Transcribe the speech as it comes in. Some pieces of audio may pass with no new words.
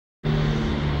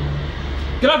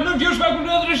Good afternoon, viewers. Welcome to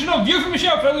another edition of View from the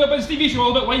Shelf, friendly Oddbins TV show all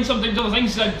about wine, sometimes other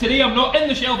things. Today I'm not in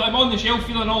the shelf, I'm on the shelf,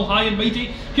 feeling all high and mighty.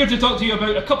 Here to talk to you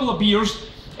about a couple of beers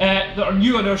that are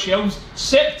new on our shelves.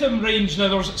 Septem range. Now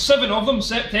there's 7 of them.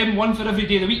 Septem, one for every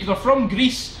day of the week. They're from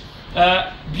Greece.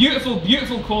 Beautiful,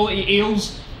 beautiful quality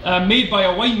ales made by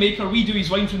a winemaker. We do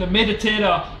his wine from the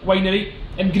Mediterranean winery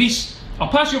in Greece. I'll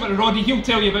pass you over to Roddy. He'll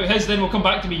tell you about his, then we'll come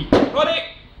back to me. Roddy!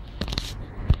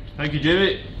 Thank you,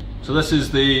 Jamie. So this is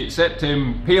the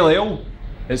Septem Pale Ale.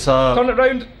 It's a... Turn it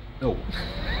round. Oh,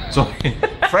 sorry.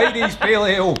 Friday's Pale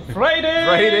Ale.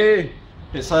 Friday!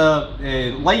 It's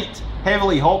a light,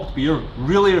 heavily hopped beer,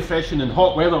 really refreshing in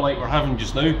hot weather like we're having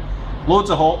just now. Loads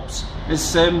of hops.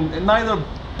 It's neither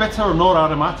bitter nor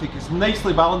aromatic. It's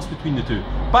nicely balanced between the two.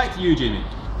 Back to you, Jamie.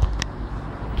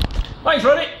 Thanks,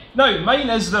 Roddy. Now,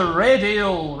 mine is the red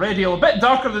ale. Red ale, a bit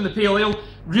darker than the pale ale.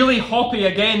 Really hoppy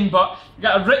again, but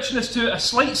got a richness to it, a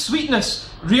slight sweetness.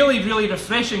 Really, really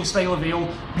refreshing style of ale.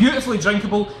 Beautifully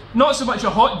drinkable. Not so much a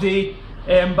hot day,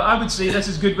 but I would say this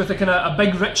is good with a kind of a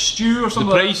big rich stew or something.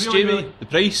 The price, like that. Really, Jamie. really... The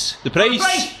price.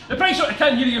 The price. I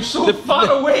can't hear you. You're so far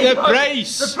away. The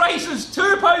price. The price is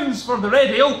 £2 for the red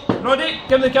ale. Roddy,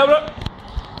 give me the camera.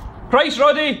 Price,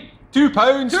 Roddy. £2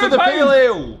 for the pale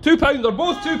ale. £2. They're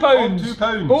both £2. Oh,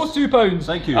 £2. Both £2.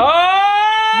 Thank you.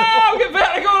 Oh, get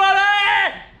vertigo, Roddy.